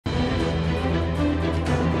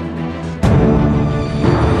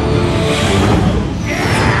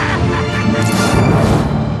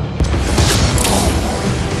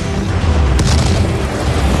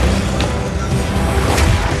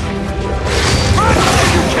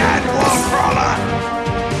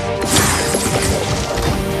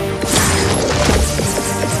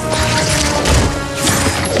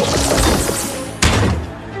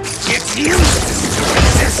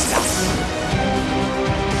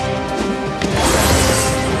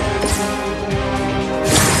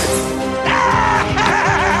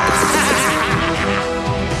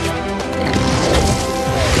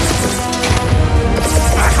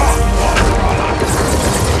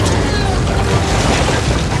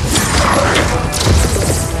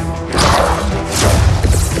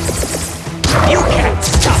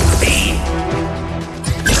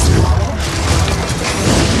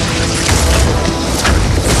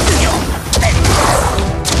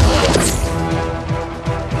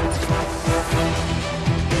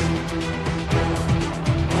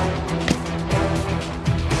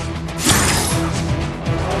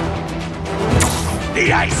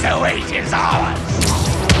ISO 8 is ours!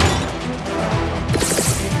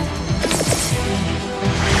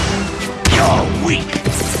 You're weak!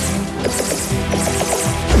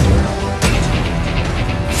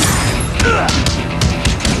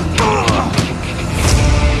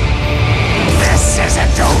 This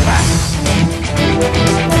isn't over!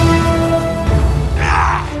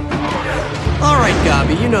 Alright,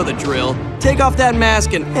 Gobby, you know the drill. Take off that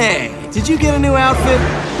mask and... Hey, did you get a new outfit?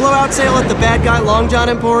 Blowout sale at the Bad Guy Long John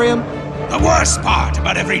Emporium? The worst part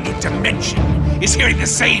about every new dimension is hearing the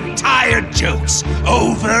same tired jokes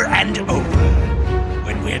over and over.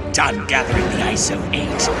 When we're done gathering the ISO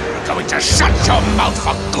 8, we're going to shut your mouth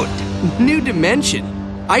for good. New dimension?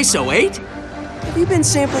 ISO 8? Have you been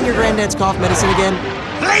sampling your granddad's cough medicine again?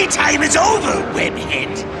 Playtime is over,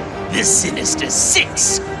 webhead. The Sinister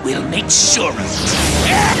Six will make sure of it.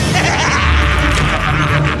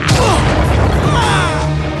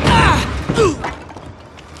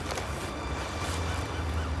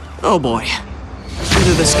 Oh boy.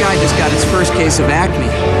 Either this guy just got his first case of acne,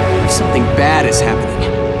 or something bad is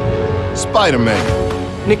happening.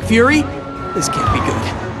 Spider-Man. Nick Fury? This can't be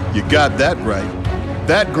good. You got that right.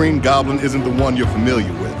 That Green Goblin isn't the one you're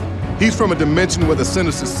familiar with. He's from a dimension where the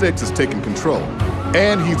Sinister Six is taking control.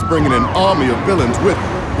 And he's bringing an army of villains with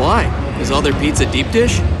him. Why? Is all their pizza deep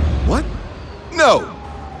dish? What? No!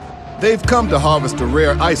 They've come to harvest a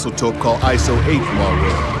rare isotope called ISO 8 from our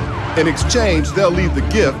world. In exchange, they'll leave the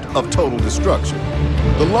gift of total destruction.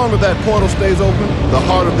 The longer that portal stays open, the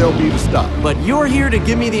harder they'll be to stop. But you're here to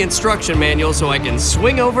give me the instruction manual so I can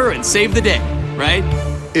swing over and save the day, right?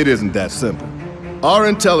 It isn't that simple. Our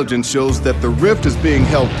intelligence shows that the rift is being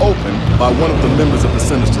held open by one of the members of the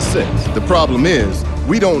Sinister Six. The problem is,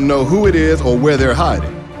 we don't know who it is or where they're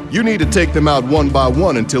hiding. You need to take them out one by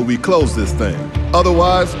one until we close this thing.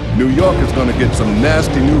 Otherwise, New York is gonna get some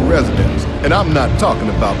nasty new residents, and I'm not talking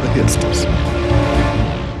about the hipsters.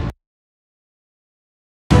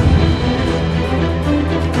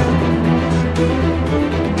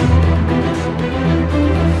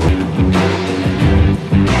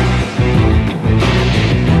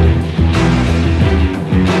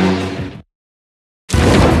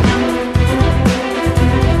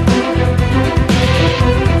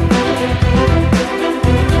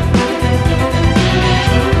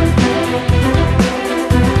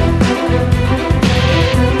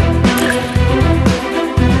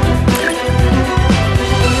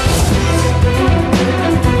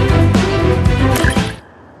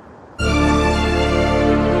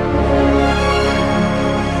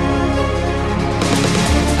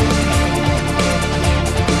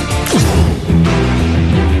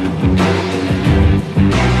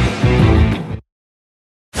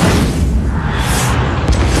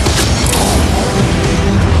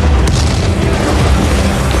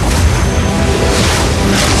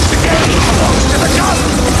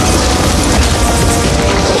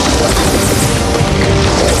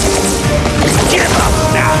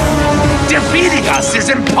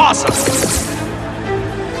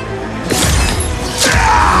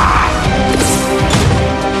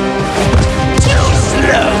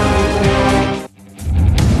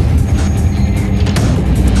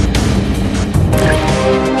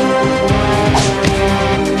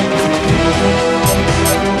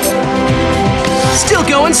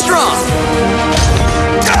 Going strong.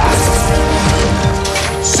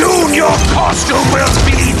 Soon your costume will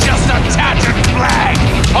be just a tattered flag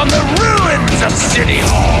on the ruins of City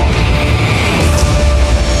Hall.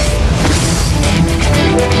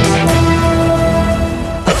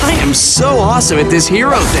 I am so awesome at this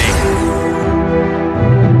hero thing.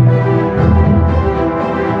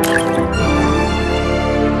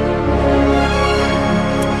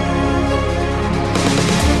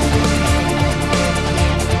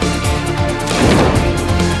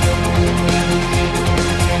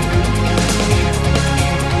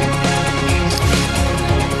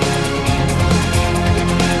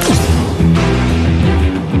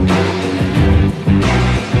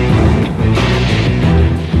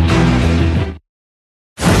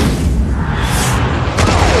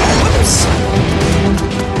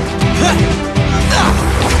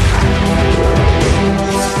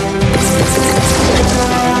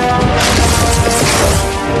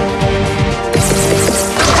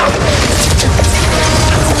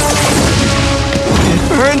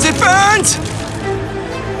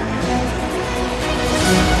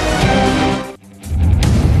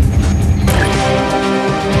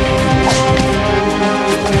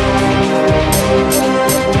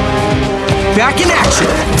 Back in action!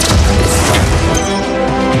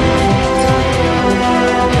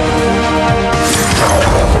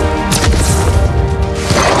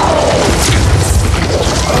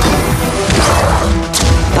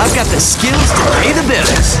 got the skills to pay the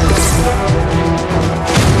bills.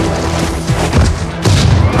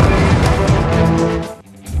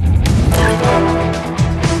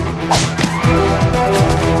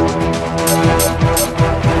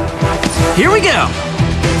 Here we go!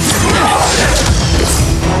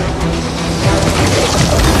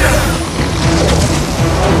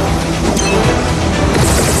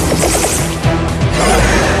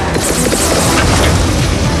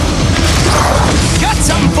 Got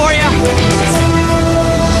something for ya!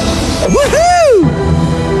 Woohoo!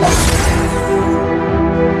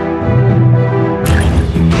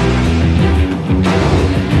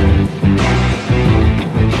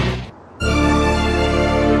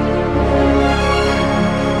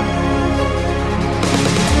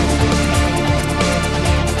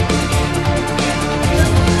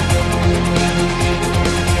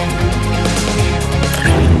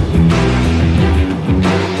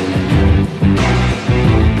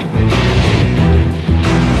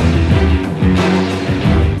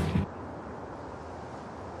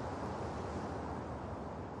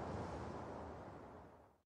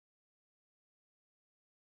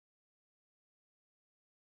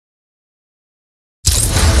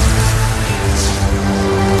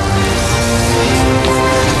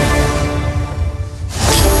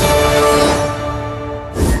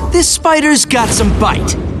 This spider's got some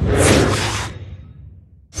bite.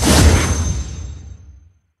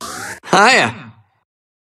 Hiya.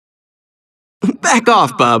 Back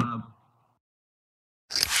off, bub.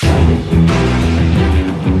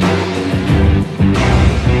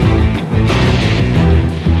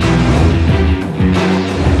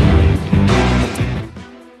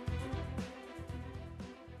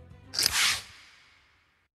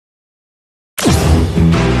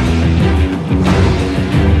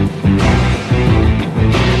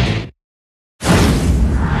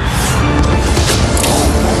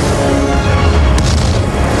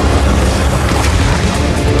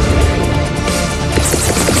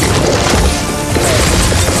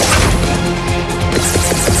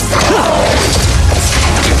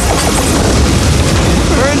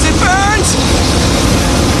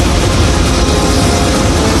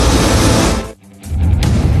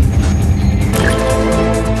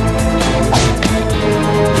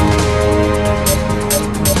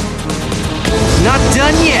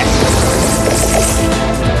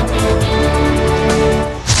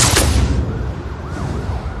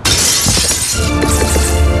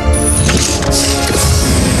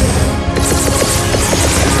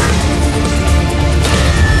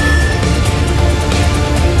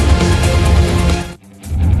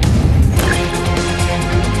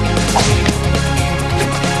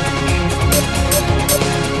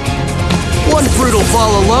 One brutal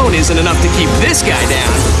fall alone isn't enough to keep this guy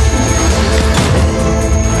down.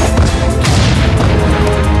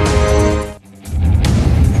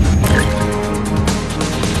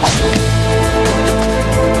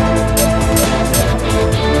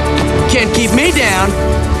 Can't keep me down.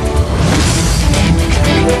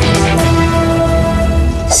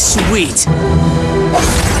 Sweet.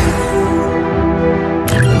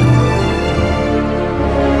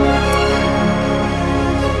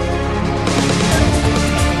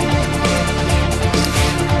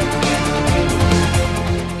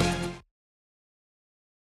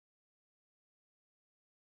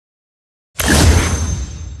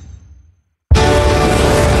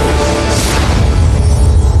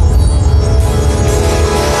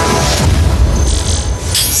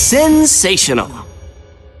 Sensational.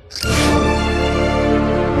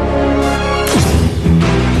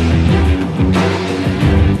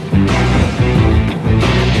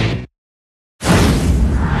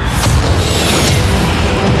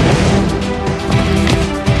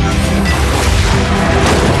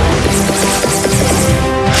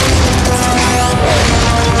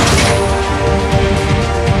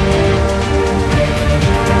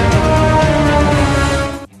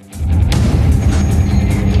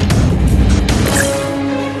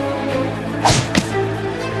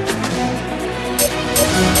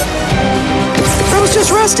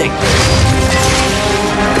 Just resting.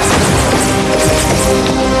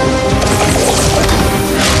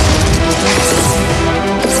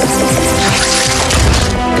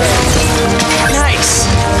 Nice.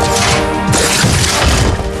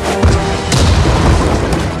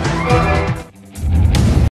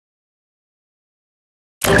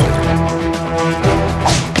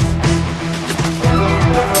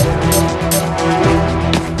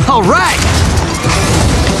 All right.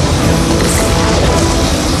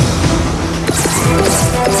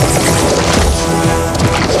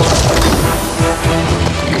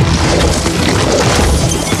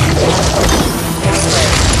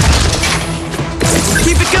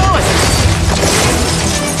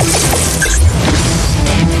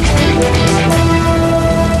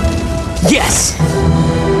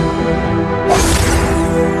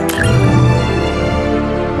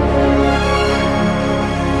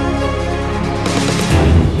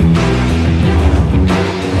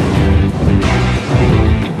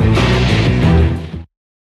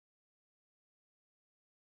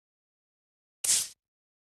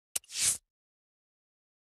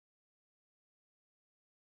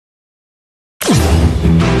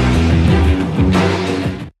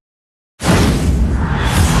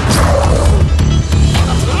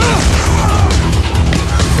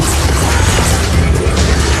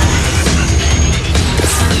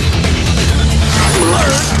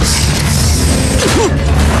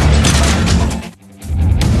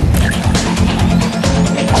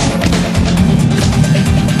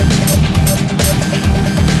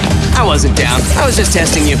 I was just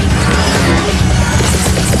testing you.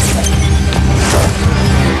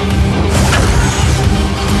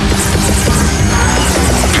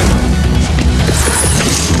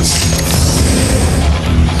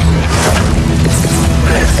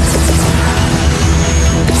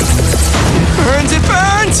 Burns, it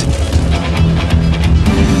burns!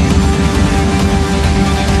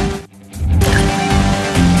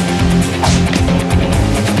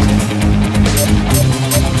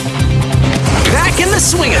 Back in the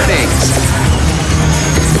swing of things.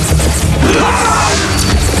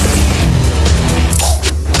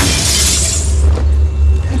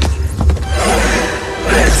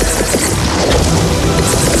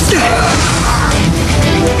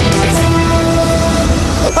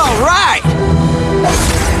 All right!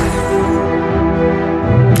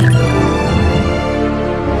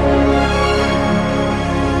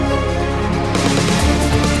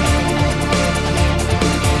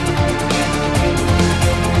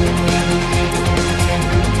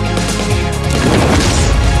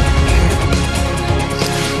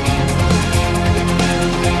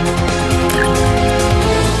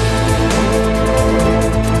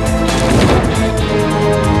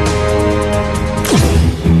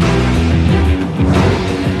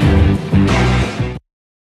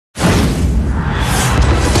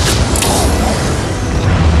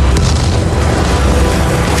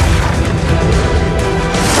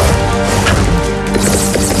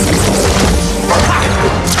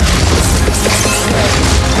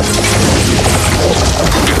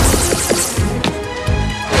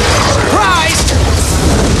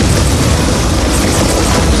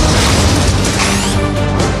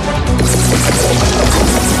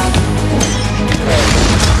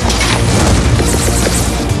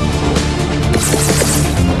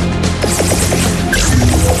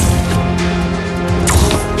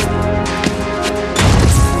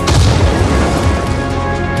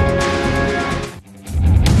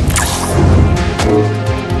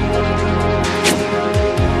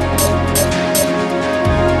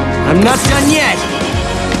 I'm not done yet!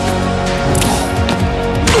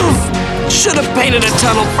 Should have painted a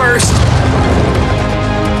tunnel first!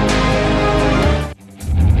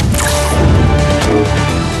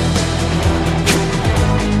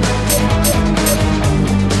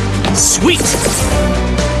 Sweet!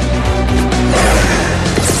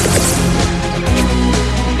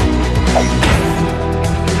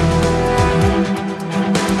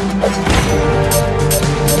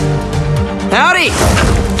 Howdy!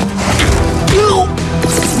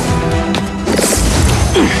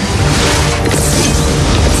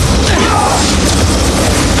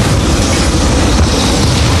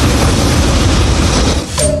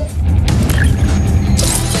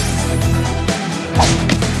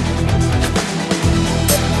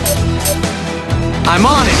 I'm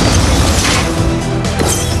on it!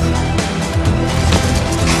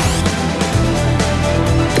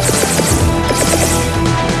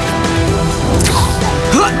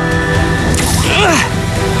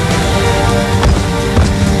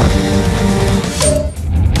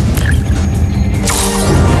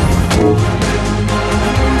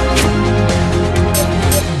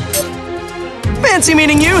 Fancy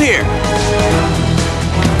meeting you here!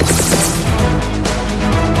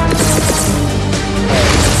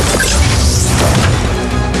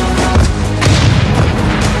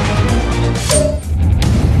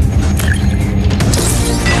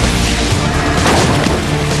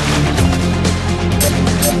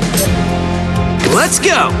 Let's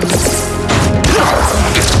go!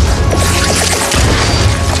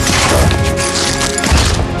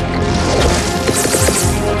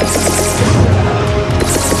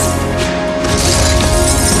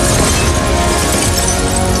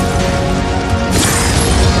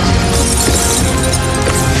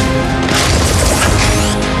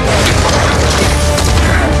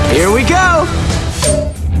 Here we go!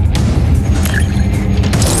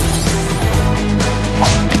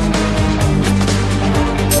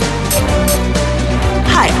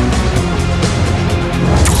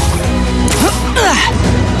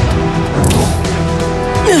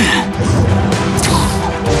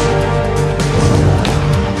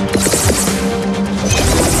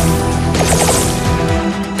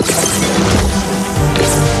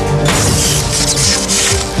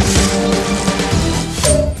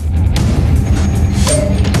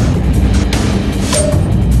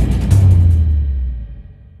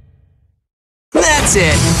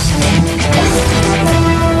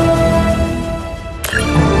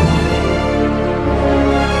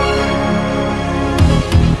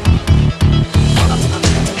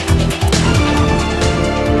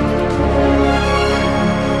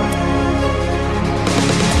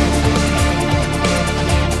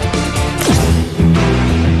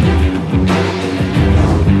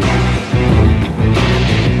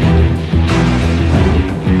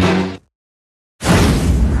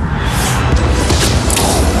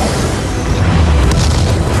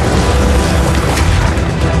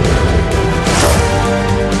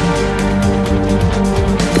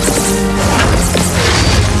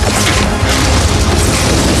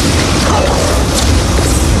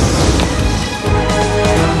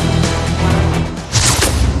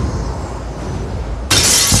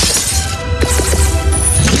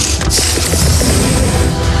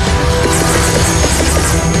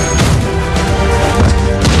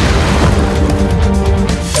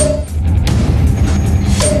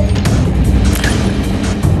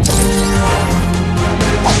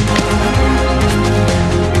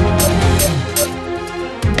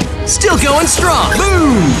 going strong.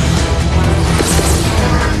 Boom!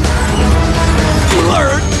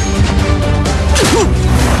 Alert!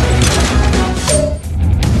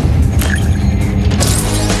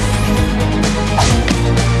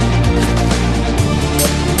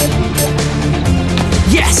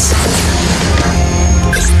 Yes!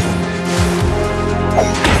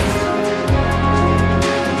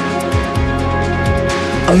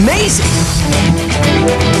 Amazing!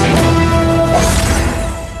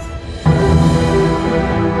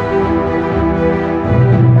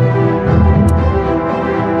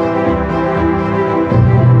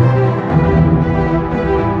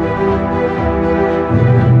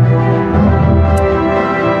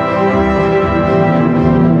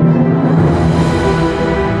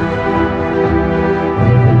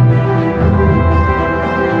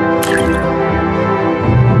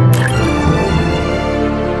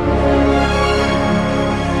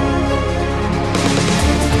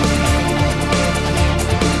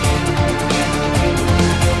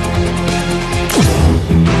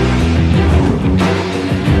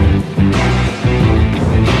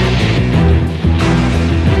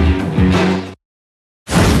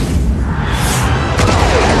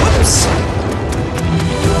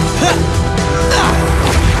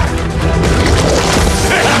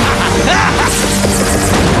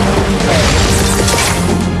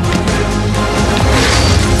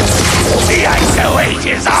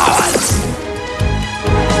 Is ours!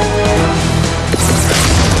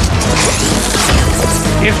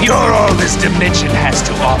 If you're all this dimension has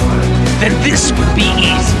to offer, then this will be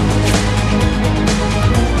easy.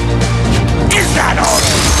 Is that all?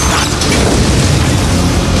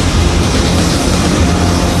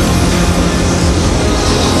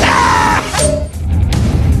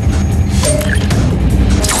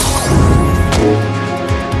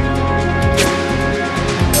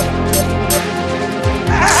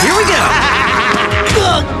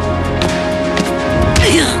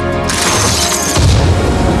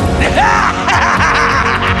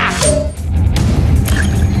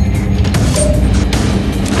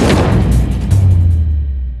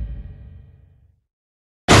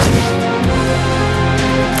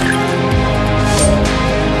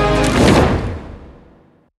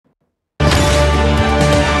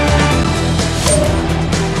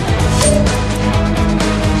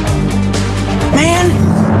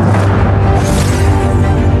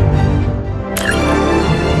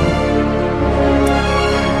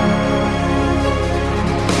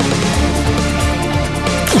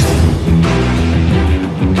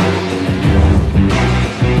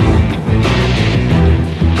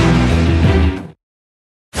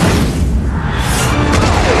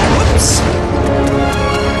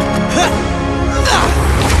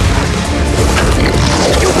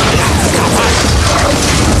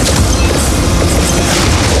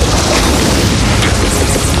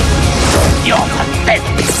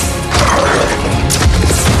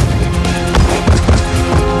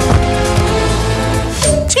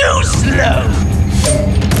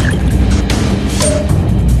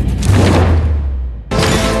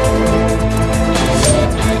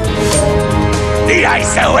 The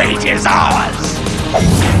ISO 8 is ours!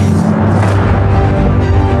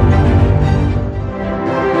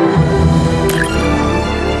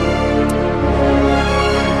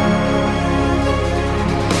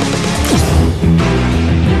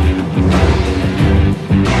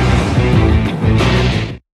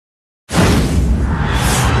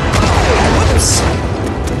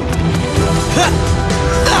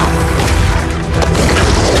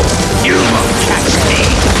 You won't catch me!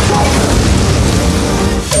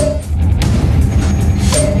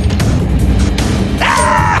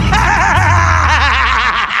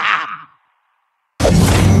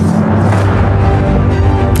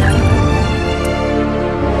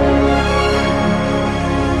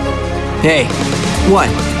 Hey, what?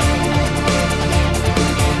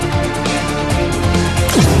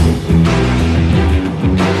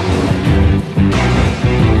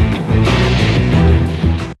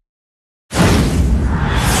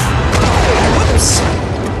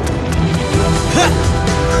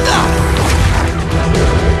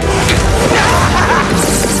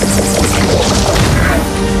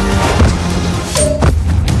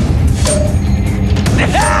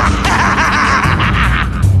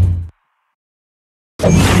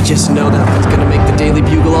 I just know that one's gonna make the Daily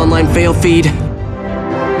Bugle Online fail feed.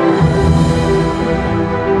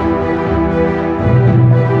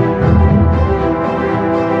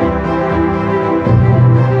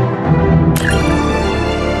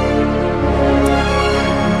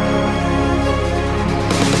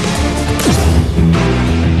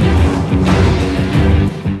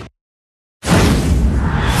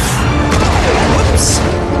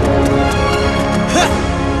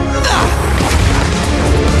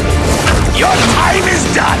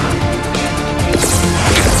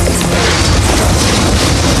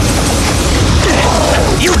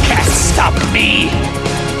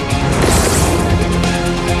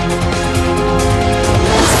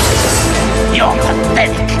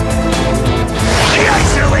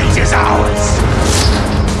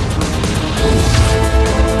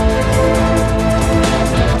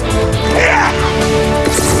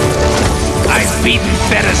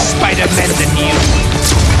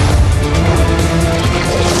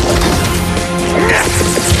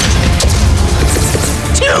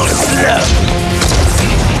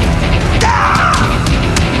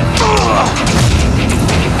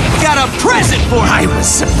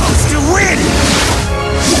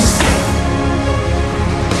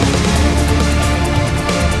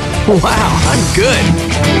 Wow, I'm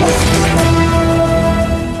good.